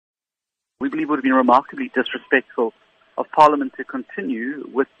We believe it would have been remarkably disrespectful of Parliament to continue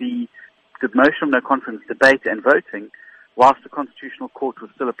with the motion of no confidence debate and voting whilst the Constitutional Court was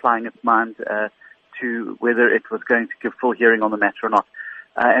still applying its mind to whether it was going to give full hearing on the matter or not.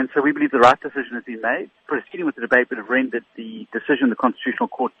 And so we believe the right decision has been made. Proceeding with the debate would have rendered the decision the Constitutional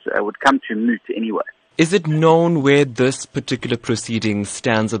Court would come to moot anyway. Is it known where this particular proceeding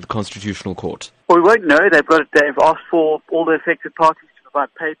stands at the Constitutional Court? Well, we won't know. They've asked for all the affected parties to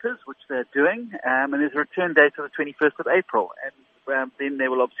provide papers, which they're doing, and there's a return date of the 21st of April. And then they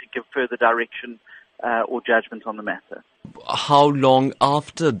will obviously give further direction or judgment on the matter. How long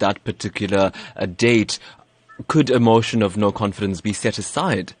after that particular date could a motion of no confidence be set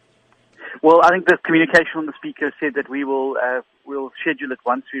aside? Well, I think the communication from the Speaker said that we'll schedule it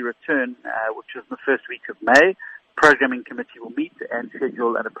once we return, which is the first week of May. Programming committee will meet and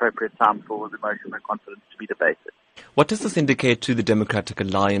schedule an appropriate time for the motion of confidence to be debated. What does this indicate to the Democratic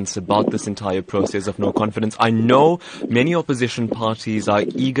Alliance about this entire process of no confidence? I know many opposition parties are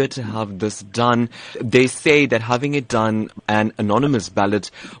eager to have this done. They say that having it done an anonymous ballot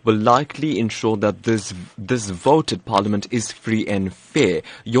will likely ensure that this vote at Parliament is free and fair.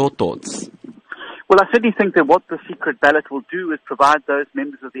 Your thoughts? Well, I certainly think that what the secret ballot will do is provide those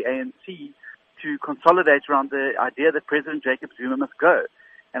members of the ANC to consolidate around the idea that President Jacob Zuma must go.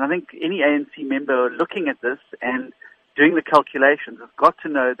 And I think any ANC member looking at this and doing the calculations has got to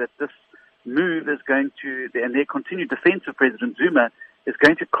know that this move is going to, and their continued defense of President Zuma is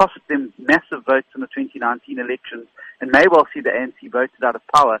going to cost them massive votes in the 2019 elections and may well see the ANC voted out of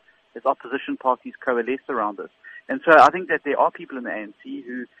power as opposition parties coalesce around this. And so I think that there are people in the ANC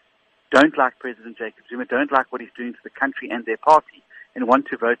who don't like President Jacob Zuma, don't like what he's doing to the country and their party, and want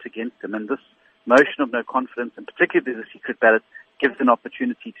to vote against him. And this motion of no confidence, and particularly the secret ballot, gives an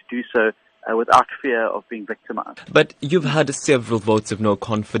opportunity to do so without fear of being victimized. But you've had several votes of no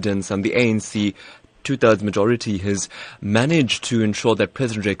confidence, and the ANC two-thirds majority has managed to ensure that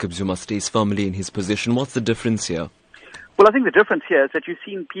President Jacob Zuma stays firmly in his position. What's the difference here? Well, I think the difference here is that you've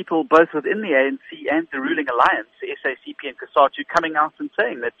seen people both within the ANC and the ruling alliance, SABC and COSATU, coming out and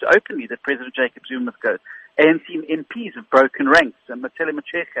saying that openly that President Jacob Zuma must go. ANC MPs have broken ranks, and Matele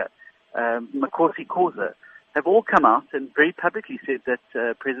Macheka, Makosi Khoza, have all come out and very publicly said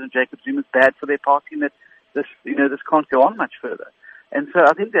that President Jacob Zuma is bad for their party and that this can't go on much further. And so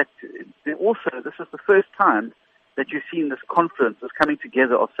I think that also this is the first time that you've seen this confluence, this coming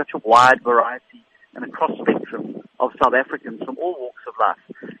together of such a wide variety and a cross-spectrum of South Africans from all walks of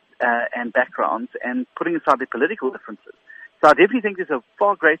life and backgrounds, and putting aside their political differences. So I definitely think there's a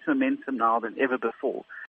far greater momentum now than ever before.